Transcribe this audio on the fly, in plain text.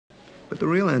But the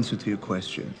real answer to your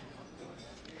question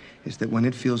is that when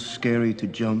it feels scary to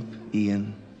jump,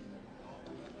 Ian,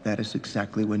 that is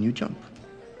exactly when you jump.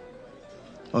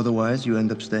 Otherwise, you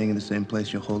end up staying in the same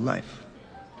place your whole life.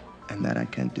 And that I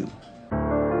can't do.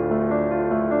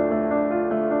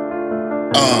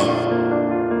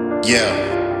 Yeah.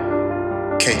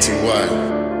 KTY.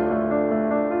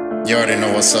 You already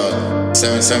know what's up.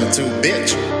 772,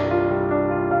 bitch.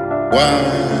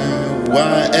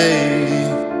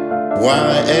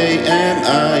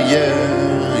 Y-A-M-I,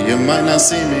 yeah. You might not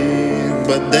see me,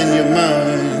 but then you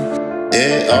might.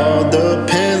 It all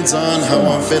depends on how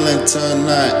I'm feeling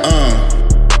tonight,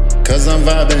 cause I'm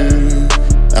vibing.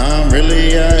 I'm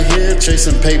really out here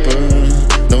chasing paper.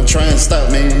 Don't try and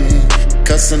stop me,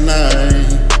 cause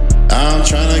tonight I'm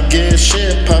tryna get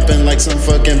shit poppin' like some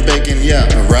fucking bacon, yeah.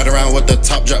 Ride around with the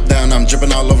top drop down, I'm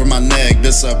drippin' all over my neck.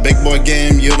 This a big boy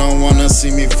game, you don't wanna see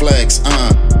me flex,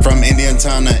 From Indian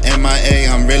Town to MIA,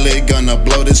 I'm really gonna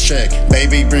blow this check.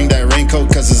 Baby, bring that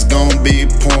raincoat, cause it's gonna be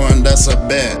pouring, that's a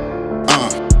bet,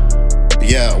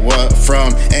 Yeah, what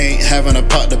from ain't having a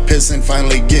pot to piss and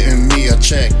finally getting me a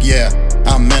check, yeah.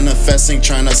 I'm manifesting,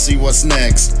 tryna see what's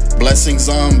next. Blessings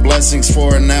on blessings,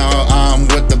 for now I'm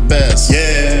with the best.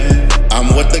 Yeah,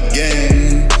 I'm with the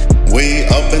gang. We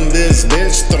up in this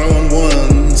bitch throwing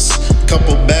ones.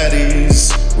 Couple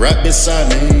baddies right beside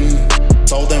me.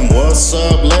 Told them what's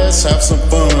up, let's have some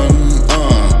fun.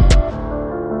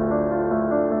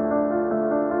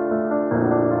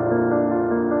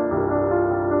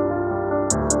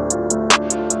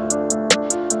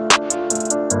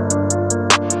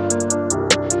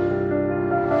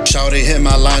 Shawty hit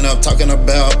my lineup talking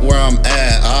about where I'm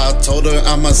at. I told her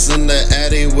I'ma send the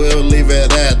addy, we'll leave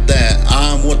it at that.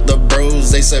 I'm with the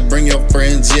bros, they said bring your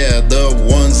friends, yeah. The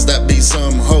ones that be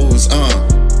some hoes,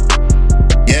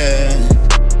 Yeah,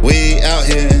 we out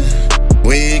here,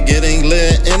 we getting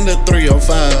lit in the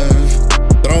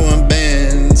 305. Throwing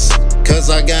bands, cause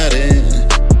I got it.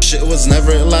 Shit was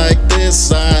never like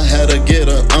this, I had to get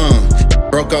a,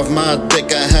 Broke off my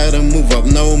dick, I had to move up.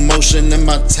 No motion in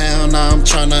my town, I'm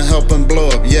tryna help him blow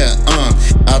up, yeah,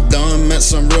 I done met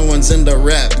some real ones in the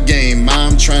rap game.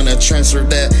 I'm tryna transfer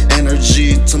that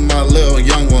energy to my little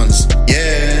young ones.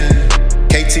 Yeah,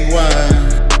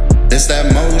 KTY, this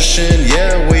that motion,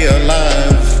 yeah, we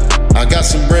alive. I got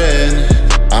some bread,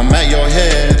 I'm at your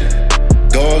head.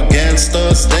 Go against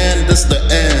us, then this the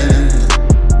end.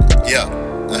 Yeah,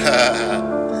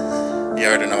 you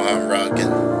already know how I'm rocking.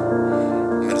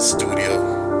 I'm in the studio,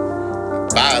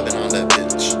 vibing on that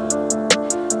bitch.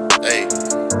 Hey,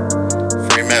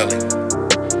 free Melly,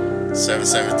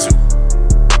 772.